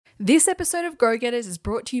This episode of Grow Getters is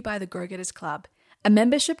brought to you by the Grow Getters Club, a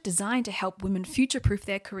membership designed to help women future-proof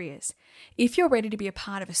their careers. If you're ready to be a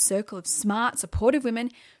part of a circle of smart, supportive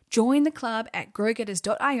women, join the club at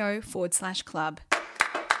growgetters.io/club.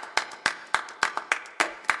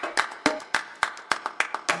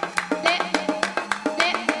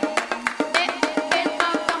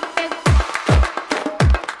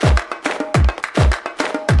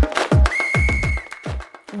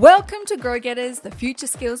 Welcome to Grow Getters, the Future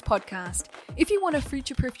Skills Podcast. If you want to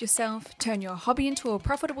future-proof yourself, turn your hobby into a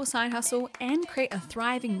profitable side hustle, and create a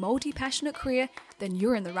thriving, multi-passionate career, then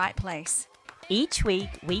you're in the right place. Each week,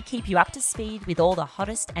 we keep you up to speed with all the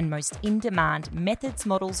hottest and most in-demand methods,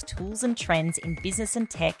 models, tools, and trends in business and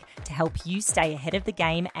tech to help you stay ahead of the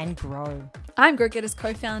game and grow. I'm Grow Getters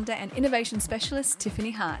co-founder and innovation specialist,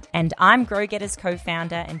 Tiffany Hart. And I'm Grow Getters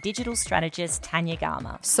co-founder and digital strategist, Tanya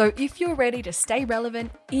Garma. So if you're ready to stay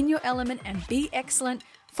relevant, in your element, and be excellent,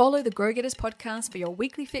 follow the Grow Getters podcast for your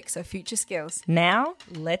weekly fix of future skills. Now,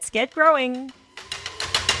 let's get growing.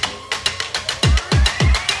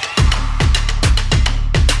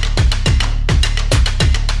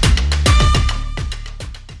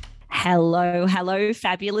 Hello,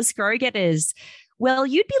 fabulous Grow Getters. Well,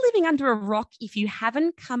 you'd be living under a rock if you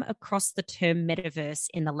haven't come across the term metaverse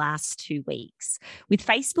in the last 2 weeks. With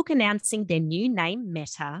Facebook announcing their new name,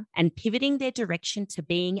 Meta, and pivoting their direction to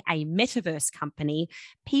being a metaverse company,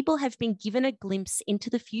 people have been given a glimpse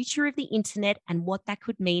into the future of the internet and what that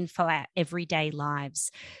could mean for our everyday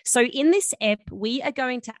lives. So in this ep, we are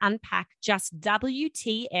going to unpack just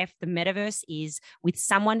WTF the metaverse is with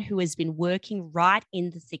someone who has been working right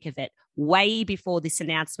in the thick of it, way before this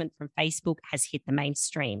announcement from Facebook has hit the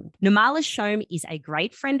mainstream. Nirmala Shome is a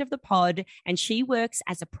great friend of the pod, and she works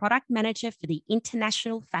as a product manager for the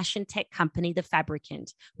international fashion tech company, The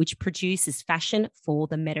Fabricant, which produces fashion for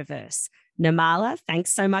the metaverse. Nirmala,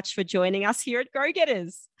 thanks so much for joining us here at Grow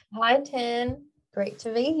Getters. Hi, Tin. Great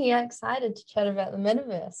to be here. Excited to chat about the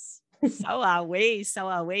metaverse. So are we.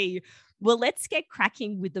 Well, let's get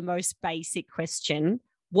cracking with the most basic question.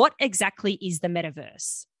 What exactly is the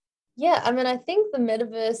metaverse? Yeah, I mean, I think the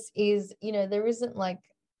metaverse is, there isn't like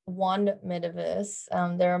one metaverse.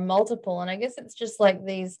 There are multiple. And I guess it's just like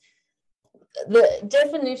the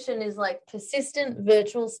definition is like persistent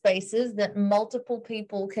virtual spaces that multiple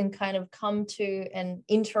people can kind of come to and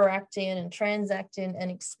interact in and transact in and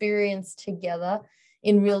experience together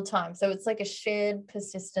in real time. So it's like a shared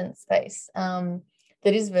persistent space that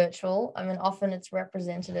is virtual. I mean, often it's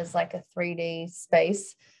represented as like a 3D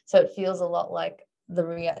space. So it feels a lot like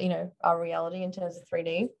our reality in terms of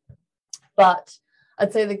 3D. But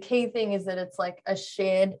I'd say the key thing is that it's like a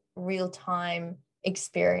shared real-time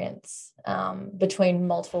experience between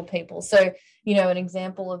multiple people. So, an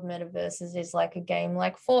example of metaverses is like a game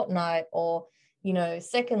like Fortnite or,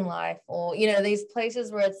 Second Life or, these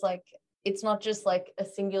places where it's like, it's not just like a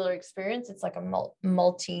singular experience, it's like a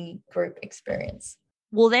multi-group experience.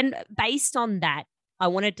 Well, then based on that, I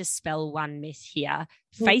want to dispel one myth here.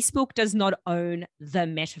 Facebook does not own the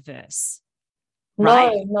metaverse.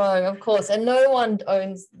 Right? No, of course. And no one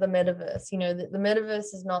owns the metaverse. The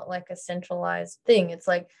metaverse is not like a centralized thing. It's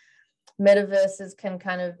like metaverses can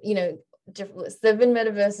kind of, there've been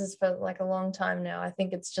metaverses for like a long time now. I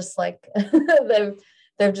think it's just like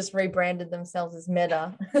they've just rebranded themselves as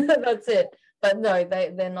Meta. That's it. But no,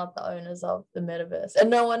 they're not the owners of the metaverse. And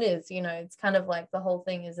no one is, it's kind of like the whole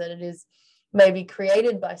thing is that it is maybe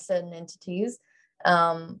created by certain entities,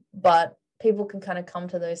 but people can kind of come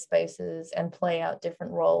to those spaces and play out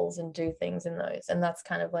different roles and do things in those. And that's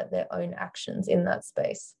kind of like their own actions in that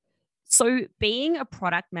space. So being a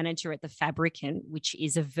product manager at The Fabricant, which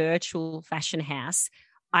is a virtual fashion house,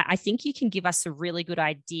 I think you can give us a really good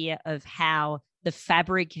idea of how The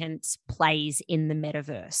Fabricant plays in the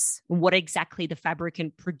metaverse and what exactly The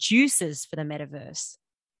Fabricant produces for the metaverse.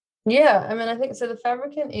 Yeah, I mean, I think so. The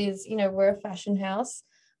Fabricant is, we're a fashion house,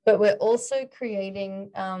 but we're also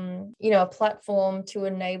creating, a platform to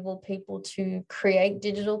enable people to create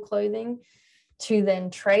digital clothing, to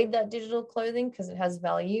then trade that digital clothing because it has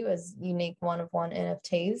value as unique one-of-one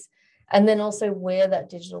NFTs, and then also wear that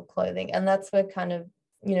digital clothing. And that's where kind of,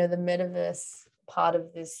 the metaverse part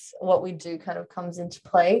of this, what we do kind of comes into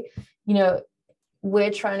play.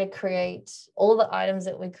 We're trying to create all the items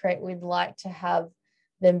that we create, we'd like to have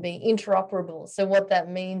them be interoperable. So what that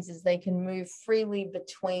means is they can move freely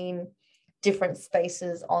between different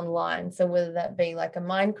spaces online. So whether that be like a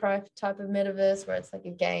Minecraft type of metaverse where it's like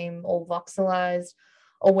a game all voxelized,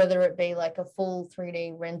 or whether it be like a full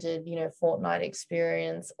 3D rendered, Fortnite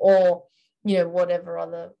experience, or, whatever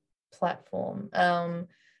other platform.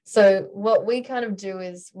 So what we kind of do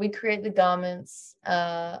is we create the garments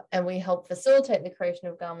and we help facilitate the creation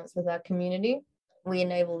of garments with our community. We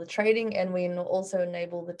enable the trading, and we also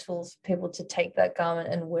enable the tools for people to take that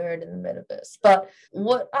garment and wear it in the metaverse. But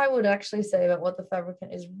what I would actually say about what the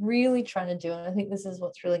Fabricant is really trying to do, and I think this is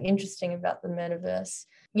what's really interesting about the metaverse,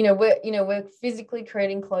 we're physically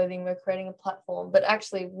creating clothing, we're creating a platform, but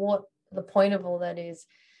actually what the point of all that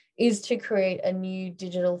is to create a new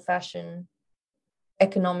digital fashion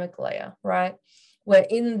economic layer, right? Where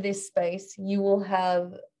in this space you will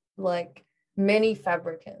have like many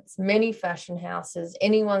fabricants, many fashion houses.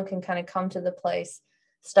 Anyone can kind of come to the place,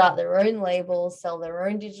 start their own labels, sell their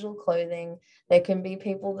own digital clothing. There can be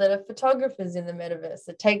people that are photographers in the metaverse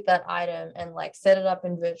that take that item and like set it up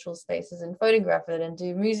in virtual spaces and photograph it and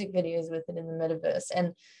do music videos with it in the metaverse.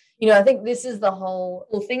 And I think this is the whole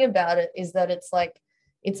thing about it, is that it's like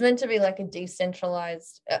it's meant to be like a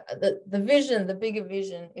decentralized, the bigger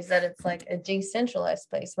vision is that it's like a decentralized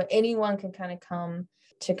space where anyone can kind of come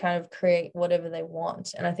to kind of create whatever they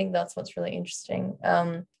want. And I think that's what's really interesting.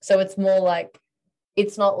 So it's more like,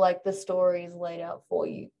 it's not like the story is laid out for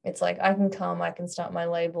you. It's like, I can come, I can start my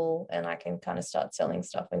label, and I can kind of start selling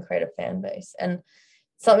stuff and create a fan base. And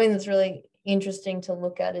something that's really interesting to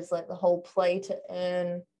look at is like the whole play to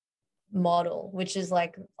earn model, which is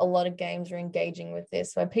like a lot of games are engaging with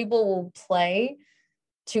this, where people will play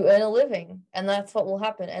to earn a living, and that's what will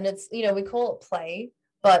happen. And it's, we call it play,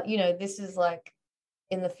 but this is like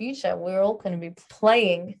in the future we're all going to be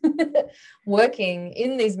playing working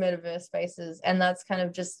in these metaverse spaces, and that's kind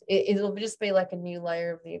of just it'll just be like a new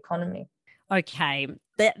layer of the economy. Okay.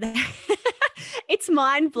 It's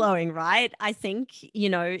mind-blowing, right? I think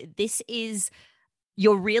this is,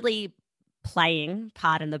 you're really playing,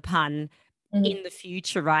 pardon the pun, in the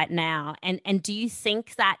future right now. And do you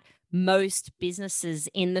think that most businesses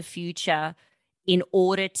in the future, in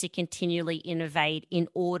order to continually innovate, in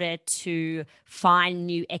order to find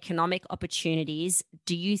new economic opportunities,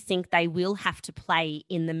 do you think they will have to play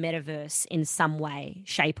in the metaverse in some way,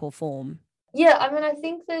 shape or form? Yeah, I mean, I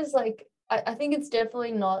think there's like, I think it's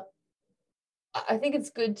definitely not, I think it's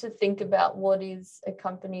good to think about what is a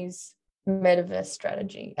company's metaverse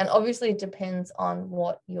strategy. And obviously it depends on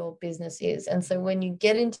what your business is. And so when you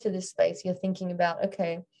get into this space, you're thinking about,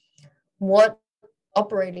 okay, what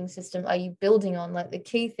operating system are you building on? Like the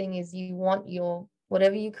key thing is you want your,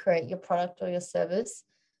 whatever you create, your product or your service,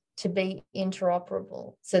 to be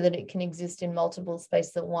interoperable so that it can exist in multiple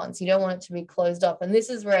spaces at once. You don't want it to be closed up. And this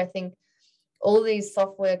is where I think all these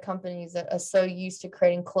software companies that are so used to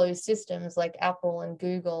creating closed systems like Apple and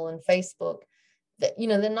Google and Facebook, that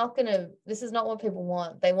they're not going to, this is not what people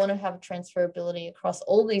want. They want to have transferability across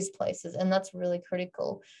all these places, and that's really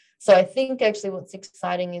critical. So I think actually what's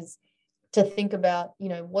exciting is to think about,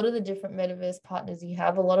 what are the different metaverse partners you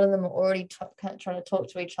have. A lot of them are already trying to talk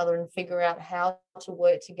to each other and figure out how to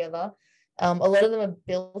work together. A lot of them are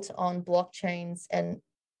built on blockchains and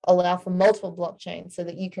allow for multiple blockchains so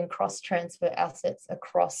that you can cross transfer assets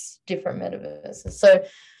across different metaverses. So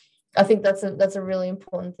I think that's a really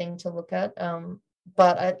important thing to look at.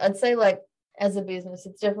 But I'd say, like, as a business,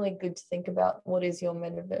 it's definitely good to think about what is your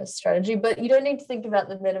metaverse strategy. But you don't need to think about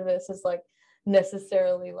the metaverse as like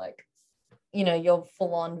necessarily like, your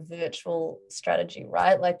full-on virtual strategy,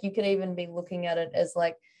 right? Like you could even be looking at it as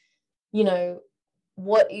like,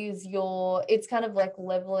 what is your, it's kind of like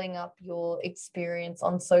leveling up your experience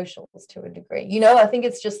on socials to a degree. I think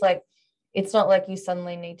it's just like, it's not like you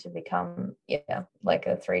suddenly need to become, like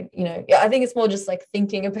a I think it's more just like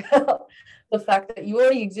thinking about the fact that you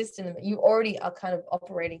already exist in them, you already are kind of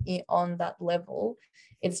operating on that level.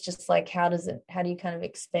 It's just like, how do you kind of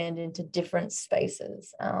expand into different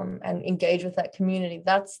spaces and engage with that community?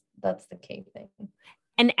 That's the key thing.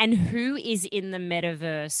 And who is in the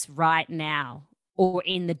metaverse right now, or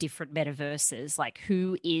in the different metaverses? Like,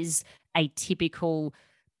 who is a typical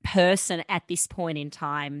person at this point in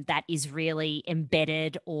time that is really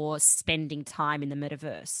embedded or spending time in the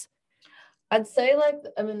metaverse? I'd say, like,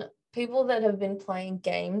 I mean, people that have been playing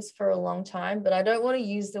games for a long time, but I don't want to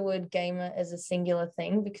use the word gamer as a singular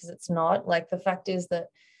thing, because it's not. Like, the fact is that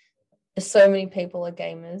so many people are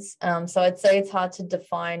gamers. So I'd say it's hard to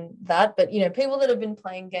define that, but people that have been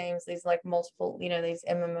playing games, these like multiple, these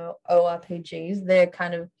MMORPGs, they're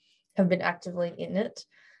kind of have been actively in it.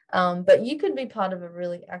 But you could be part of a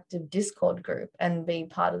really active Discord group and be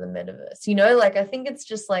part of the metaverse. Like, I think it's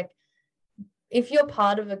just like, if you're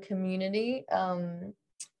part of a community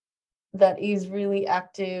that is really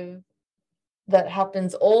active, that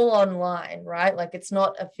happens all online, right? Like, it's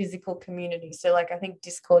not a physical community. So like, I think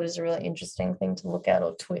Discord is a really interesting thing to look at,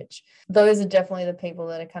 or Twitch. Those are definitely the people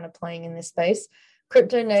that are kind of playing in this space.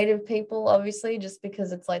 crypto native people, obviously, just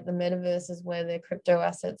because it's like the metaverse is where their crypto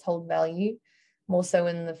assets hold value more so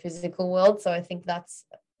in the physical world. So I think that's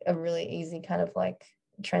a really easy kind of like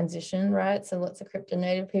transition, right? So lots of crypto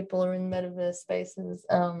native people are in metaverse spaces.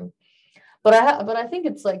 But I think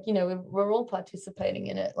it's like, you know, we're all participating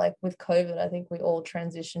in it. Like with COVID, I think we all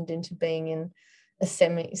transitioned into being in a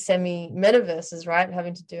semi metaverses, right?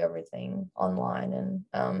 Having to do everything online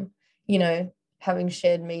and, you know, having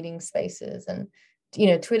shared meeting spaces and, you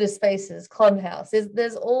know, Twitter spaces, Clubhouse.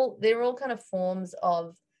 They're all kind of forms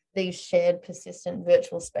of these shared persistent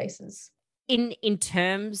virtual spaces. In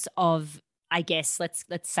terms of, I guess, let's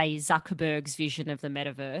say Zuckerberg's vision of the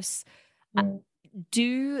metaverse,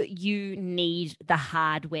 do you need the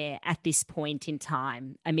hardware at this point in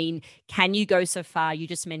time? I mean, can you go so far? You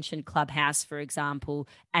just mentioned Clubhouse, for example,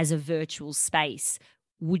 as a virtual space.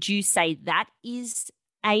 Would you say that is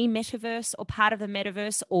a metaverse or part of the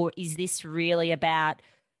metaverse, or is this really about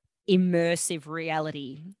immersive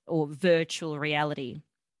reality or virtual reality?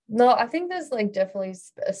 No, I think there's like definitely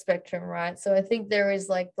a spectrum, right? So I think there is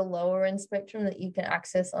like the lower end spectrum that you can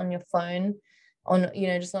access on your phone, on, you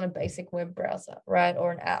know, just on a basic web browser, right?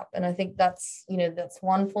 Or an app. And I think that's, you know, that's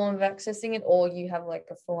one form of accessing it, or you have like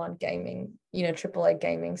a full-on gaming, you know, AAA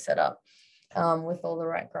gaming setup with all the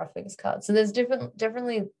right graphics cards. So there's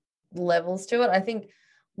definitely levels to it. I think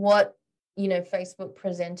what, you know, Facebook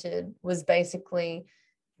presented was basically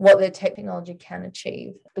what their technology can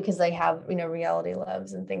achieve, because they have, you know, reality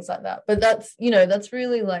labs and things like that. But that's, you know, that's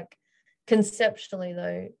really like conceptually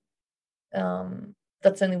though,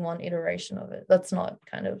 that's only one iteration of it. That's not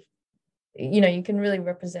kind of, you know, you can really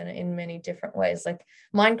represent it in many different ways. Like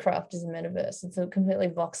Minecraft is a metaverse. It's a completely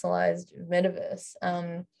voxelized metaverse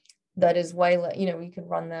that is way, you know, we could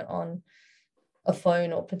run that on a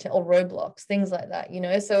phone or Roblox, things like that, you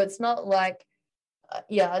know. So it's not like,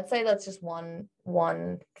 yeah, I'd say that's just one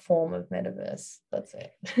form of metaverse. That's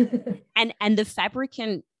it. and the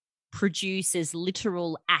Fabricant produces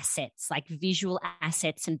literal assets, like visual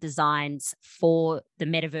assets and designs for the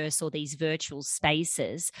metaverse or these virtual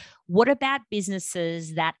spaces. What about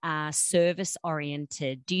businesses that are service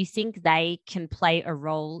oriented? Do you think they can play a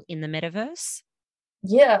role in the metaverse?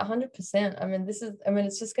 Yeah, 100%. I mean,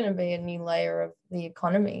 it's just going to be a new layer of the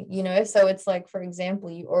economy, you know. So it's like, for example,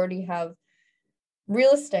 you already have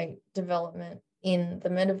real estate development in the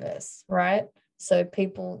metaverse, right? So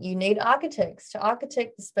you need architects to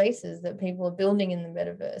architect the spaces that people are building in the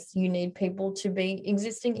metaverse. You need people to be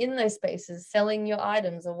existing in those spaces, selling your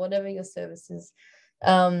items or whatever your service is.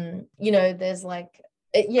 You know, there's like,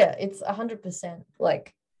 yeah, it's 100%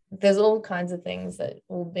 like there's all kinds of things that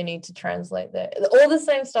will be need to translate there. All the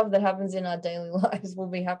same stuff that happens in our daily lives will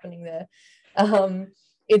be happening there.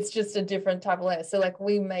 It's just a different type of layer. So like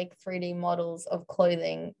we make 3D models of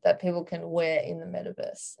clothing that people can wear in the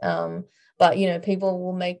metaverse. But, you know, people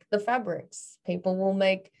will make the fabrics. People will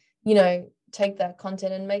make, you know, take that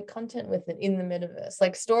content and make content with it in the metaverse.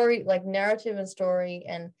 Like story, like narrative and story.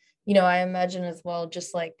 And, you know, I imagine as well,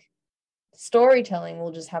 just like storytelling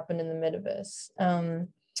will just happen in the metaverse.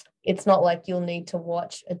 It's not like you'll need to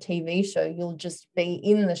watch a TV show. You'll just be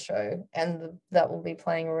in the show and that will be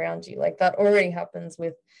playing around you. Like that already happens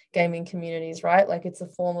with gaming communities, right? Like it's a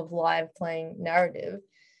form of live playing narrative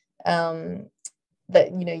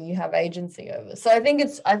that, you know, you have agency over. So I think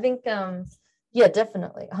yeah,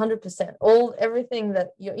 definitely 100%. Everything that,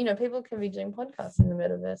 you know, people can be doing podcasts in the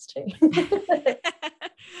metaverse too.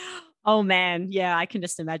 Oh man, yeah, I can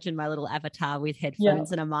just imagine my little avatar with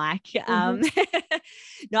headphones and a mic.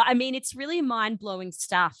 No, I mean, it's really mind-blowing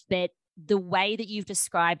stuff, but the way that you've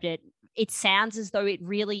described it, it sounds as though it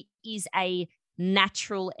really is a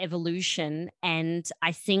natural evolution. And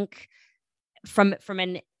I think from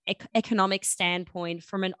an economic standpoint,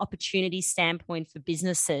 from an opportunity standpoint for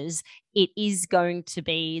businesses, it is going to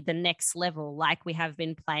be the next level, like we have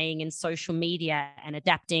been playing in social media and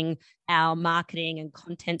adapting our marketing and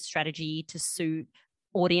content strategy to suit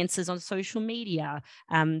audiences on social media,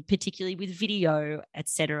 particularly with video,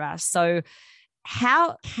 etc. So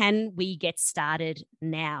how can we get started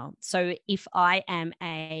now? So if I am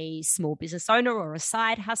a small business owner or a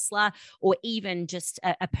side hustler, or even just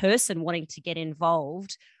a person wanting to get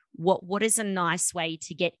involved, what is a nice way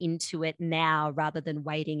to get into it now rather than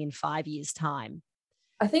waiting in 5 years' time?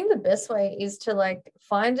 I think the best way is to like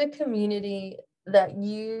find a community that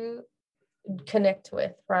you connect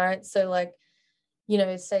with, right? So like, you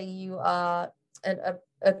know, say you are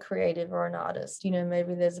a creative or an artist, you know,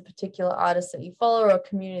 maybe there's a particular artist that you follow or a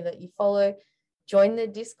community that you follow, join their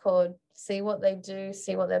Discord, see what they do,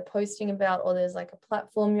 see what they're posting about, or there's like a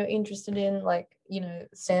platform you're interested in, like, you know,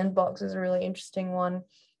 Sandbox is a really interesting one.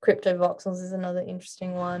 Crypto Voxels is another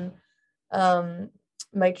interesting one.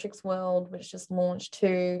 Matrix World, which just launched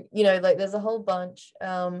too. You know, like there's a whole bunch.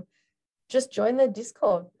 Just join their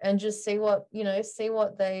Discord and just see what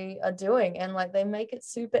they are doing. And like they make it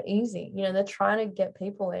super easy. You know, they're trying to get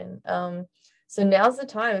people in. So now's the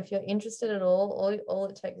time. If you're interested at all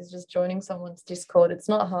it takes is just joining someone's Discord. It's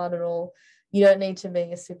not hard at all. You don't need to be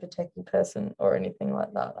a super techie person or anything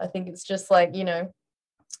like that. I think it's just like, you know,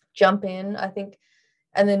 jump in, I think,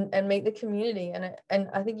 and meet the community. And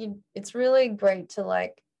I think it's really great to,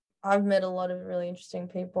 like, I've met a lot of really interesting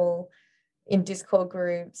people in Discord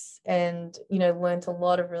groups and, you know, learned a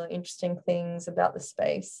lot of really interesting things about the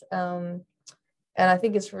space. And I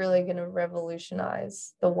think it's really going to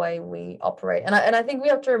revolutionize the way we operate. And I think we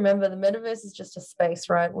have to remember the metaverse is just a space,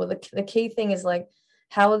 right? Well, the key thing is, like,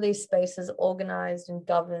 how are these spaces organized and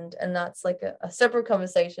governed? And that's like a separate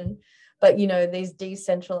conversation. But, you know, these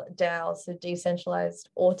decentralized DAOs, so decentralized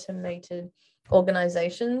automated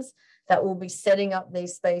organizations that will be setting up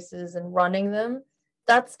these spaces and running them,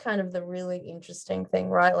 that's kind of the really interesting thing,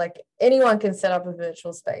 right? Like anyone can set up a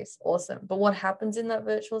virtual space. Awesome. But what happens in that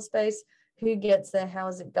virtual space? Who gets there? How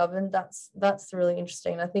is it governed? That's really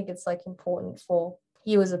interesting. I think it's like important for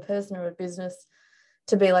you as a person or a business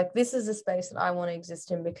to be like, this is a space that I want to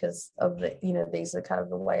exist in because of the, you know, these are kind of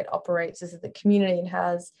the way it operates. This is the community it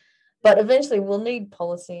has. But eventually we'll need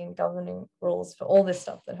policy and governing rules for all this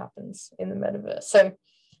stuff that happens in the metaverse. So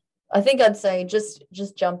I think I'd say just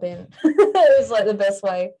jump in. It's like the best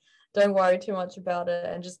way. Don't worry too much about it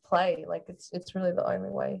and just play. Like it's really the only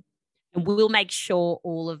way. And we'll make sure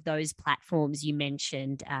all of those platforms you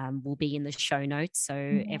mentioned will be in the show notes so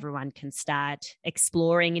everyone can start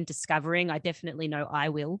exploring and discovering. I definitely know I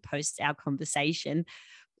will post our conversation.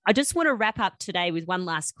 I just want to wrap up today with one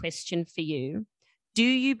last question for you. Do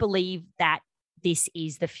you believe that this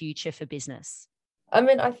is the future for business? I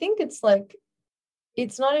mean, I think it's like,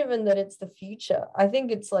 it's not even that it's the future. I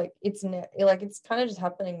think it's like, it's kind of just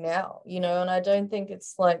happening now, you know, and I don't think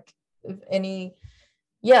it's like any...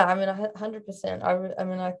 Yeah, I mean, 100%. I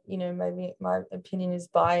mean, you know, maybe my opinion is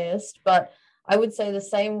biased, but I would say the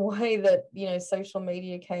same way that, you know, social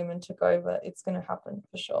media came and took over, it's going to happen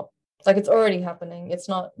for sure. Like it's already happening. It's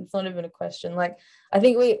not even a question. Like I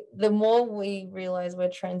think the more we realize we're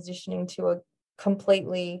transitioning to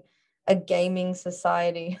a gaming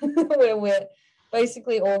society where we're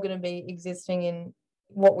basically all going to be existing in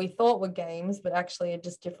what we thought were games, but actually are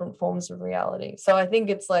just different forms of reality. So I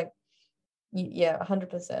think it's like, yeah,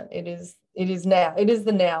 100%. It is now. It is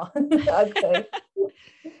the now. I'd say.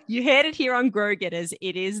 You heard it here on Grow Getters.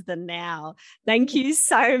 It is the now. Thank you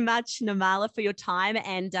so much, Nirmala, for your time.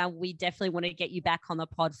 And we definitely want to get you back on the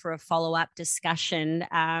pod for a follow-up discussion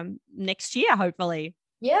next year, hopefully.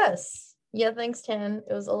 Yes. Yeah, thanks, Tan.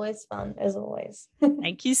 It was always fun, as always.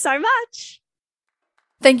 Thank you so much.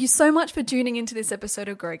 Thank you so much for tuning into this episode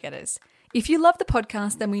of Grow Getters. If you love the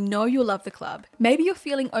podcast, then we know you'll love the club. Maybe you're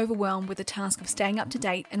feeling overwhelmed with the task of staying up to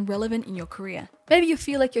date and relevant in your career. Maybe you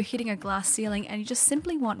feel like you're hitting a glass ceiling and you just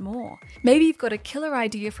simply want more. Maybe you've got a killer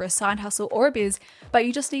idea for a side hustle or a biz, but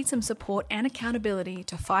you just need some support and accountability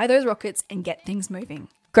to fire those rockets and get things moving.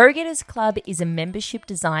 Grow Getters Club is a membership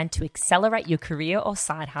designed to accelerate your career or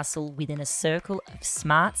side hustle within a circle of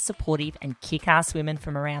smart, supportive, and kick-ass women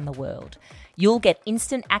from around the world. You'll get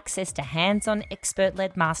instant access to hands-on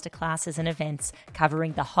expert-led masterclasses and events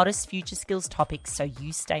covering the hottest future skills topics so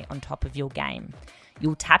you stay on top of your game.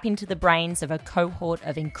 You'll tap into the brains of a cohort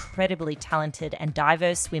of incredibly talented and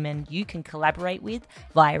diverse women you can collaborate with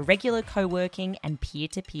via regular co-working and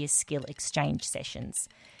peer-to-peer skill exchange sessions.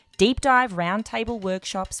 Deep dive roundtable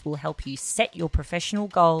workshops will help you set your professional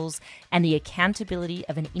goals, and the accountability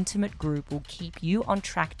of an intimate group will keep you on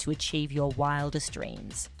track to achieve your wildest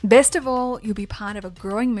dreams. Best of all, you'll be part of a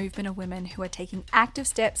growing movement of women who are taking active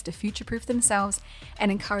steps to future-proof themselves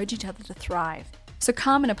and encourage each other to thrive. So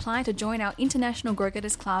come and apply to join our International Grow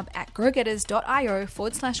Getters Club at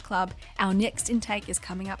growgetters.io/club. Our next intake is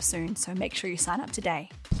coming up soon, so make sure you sign up today.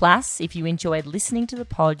 Plus, if you enjoyed listening to the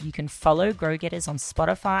pod, you can follow Grow Getters on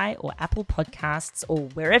Spotify or Apple Podcasts or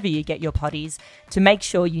wherever you get your poddies to make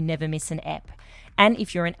sure you never miss an ep. And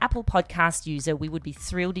if you're an Apple Podcast user, we would be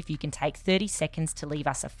thrilled if you can take 30 seconds to leave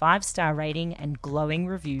us a 5-star rating and glowing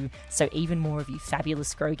review so even more of you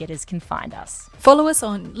fabulous Grow Getters can find us. Follow us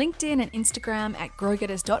on LinkedIn and Instagram at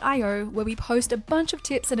growgetters.io, where we post a bunch of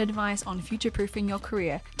tips and advice on future-proofing your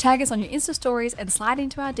career. Tag us on your Insta stories and slide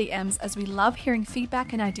into our DMs, as we love hearing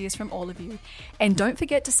feedback and ideas from all of you. And don't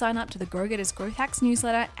forget to sign up to the Grow Getters Growth Hacks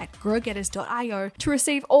newsletter at growgetters.io to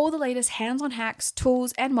receive all the latest hands-on hacks,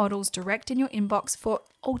 tools, and models direct in your inbox for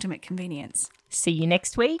ultimate convenience. See you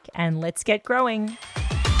next week, and let's get growing.